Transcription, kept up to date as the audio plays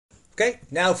Okay,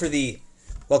 now for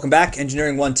welcome back,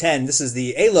 Engineering 110. This is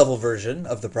the A-level version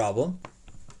of the problem.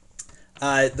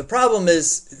 The problem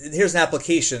is, here's an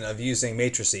application of using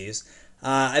matrices.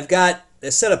 I've got a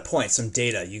set of points, some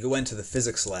data. You go into the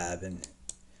physics lab and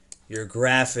you're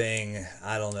graphing,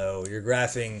 I don't know, you're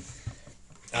graphing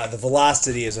the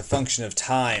velocity as a function of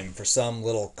time for some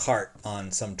little cart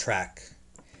on some track.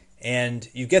 And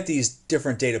you get these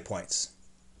different data points.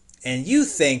 And you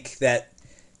think that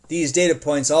these data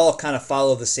points all kind of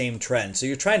follow the same trend. So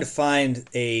you're trying to find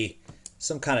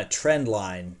some kind of trend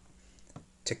line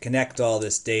to connect all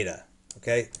this data,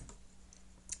 okay?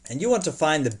 And you want to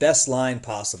find the best line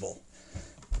possible.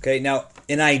 Okay, now,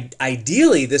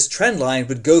 ideally, this trend line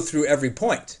would go through every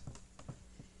point.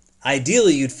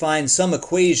 Ideally, you'd find some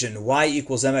equation, y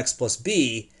equals mx plus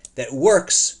b, that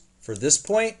works for this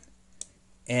point,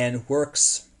 and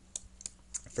works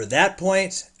for that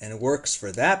point, and works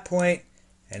for that point,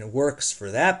 and works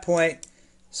for that point.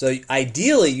 So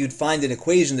ideally, you'd find an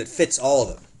equation that fits all of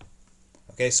them.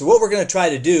 Okay, so what we're going to try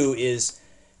to do is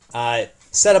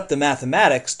set up the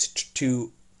mathematics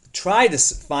to try to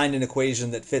find an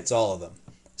equation that fits all of them.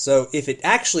 So if it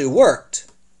actually worked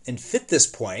and fit this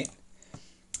point,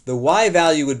 the y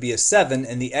value would be a 7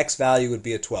 and the x value would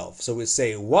be a 12. So we'd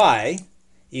say y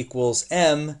equals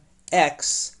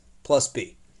mx plus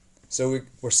b. So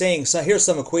we're saying, so here's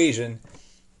some equation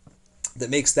that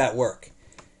makes that work.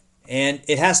 And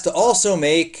it has to also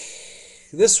make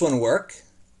this one work.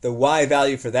 The y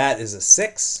value for that is a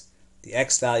 6. The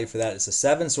x value for that is a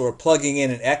 7. So we're plugging in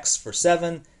an x for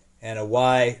 7 and a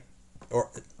y, or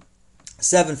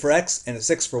 7 for x and a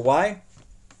 6 for y.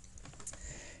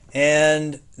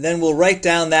 And then we'll write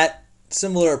down that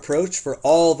similar approach for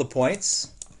all the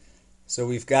points. So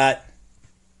we've got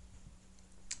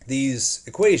these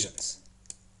equations.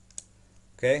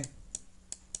 Okay?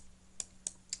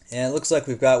 And it looks like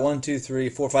we've got 1, 2, 3,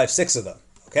 4, 5, 6 of them.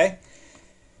 Okay?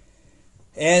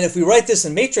 And if we write this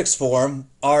in matrix form,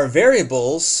 our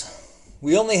variables,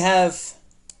 we only have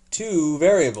 2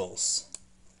 variables,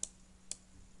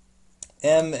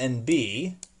 m and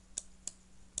b.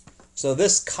 So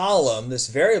this column, this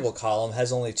variable column,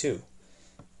 has only 2.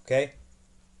 Okay?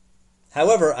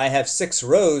 However, I have 6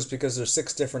 rows because there's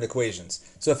 6 different equations.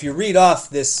 So if you read off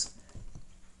this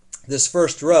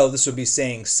first row, this would be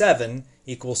saying 7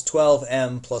 equals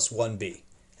 12m plus 1b.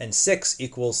 And 6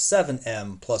 equals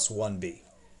 7m plus 1b.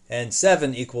 And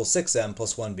 7 equals 6m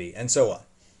plus 1b, and so on.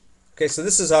 Okay, so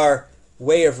this is our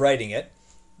way of writing it.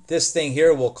 This thing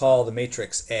here we'll call the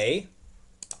matrix A.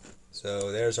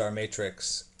 So there's our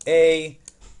matrix A.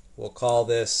 We'll call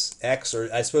this X, or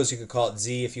I suppose you could call it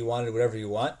Z if you wanted, whatever you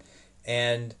want.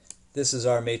 And this is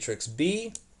our matrix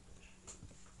B.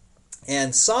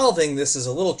 And solving this is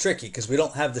a little tricky because we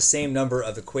don't have the same number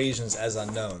of equations as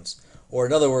unknowns. Or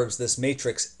in other words, this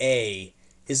matrix A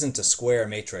isn't a square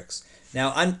matrix.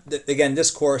 Now, again,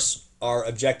 this course, our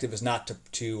objective is not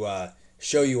to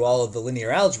show you all of the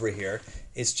linear algebra here.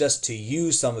 It's just to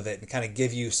use some of it and kind of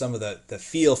give you some of the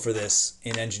feel for this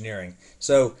in engineering.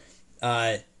 So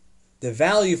the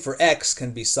value for x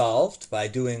can be solved by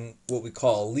doing what we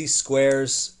call least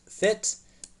squares fit.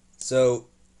 So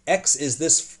x is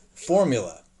this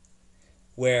formula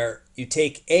where you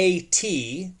take at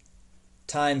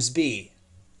times b.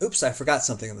 Oops, I forgot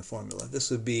something in the formula.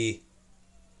 This would be,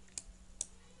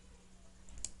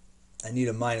 I need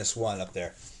a -1 up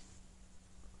there.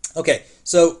 Okay,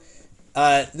 so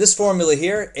this formula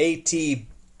here,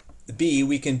 ATB,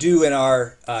 we can do in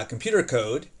our computer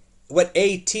code. What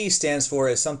AT stands for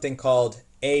is something called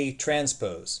A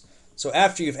transpose. So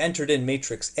after you've entered in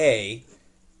matrix A,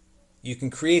 you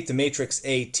can create the matrix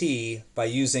AT by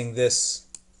using this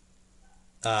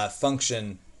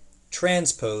function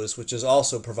transpose, which is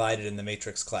also provided in the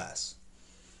matrix class.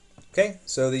 Okay,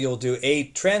 so that you'll do A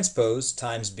transpose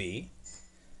times B.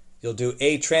 You'll do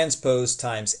A transpose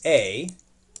times A.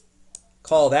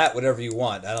 Call that whatever you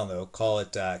want. I don't know, call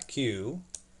it Q.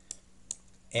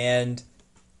 And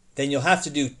then you'll have to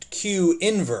do Q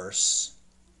inverse.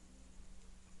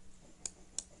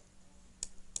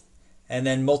 And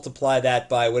then multiply that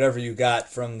by whatever you got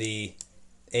from the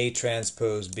A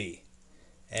transpose B.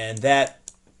 And that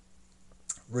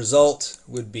result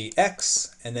would be X,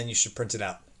 and then you should print it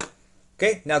out.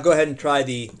 Okay, now go ahead and try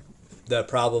the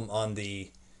problem on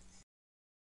the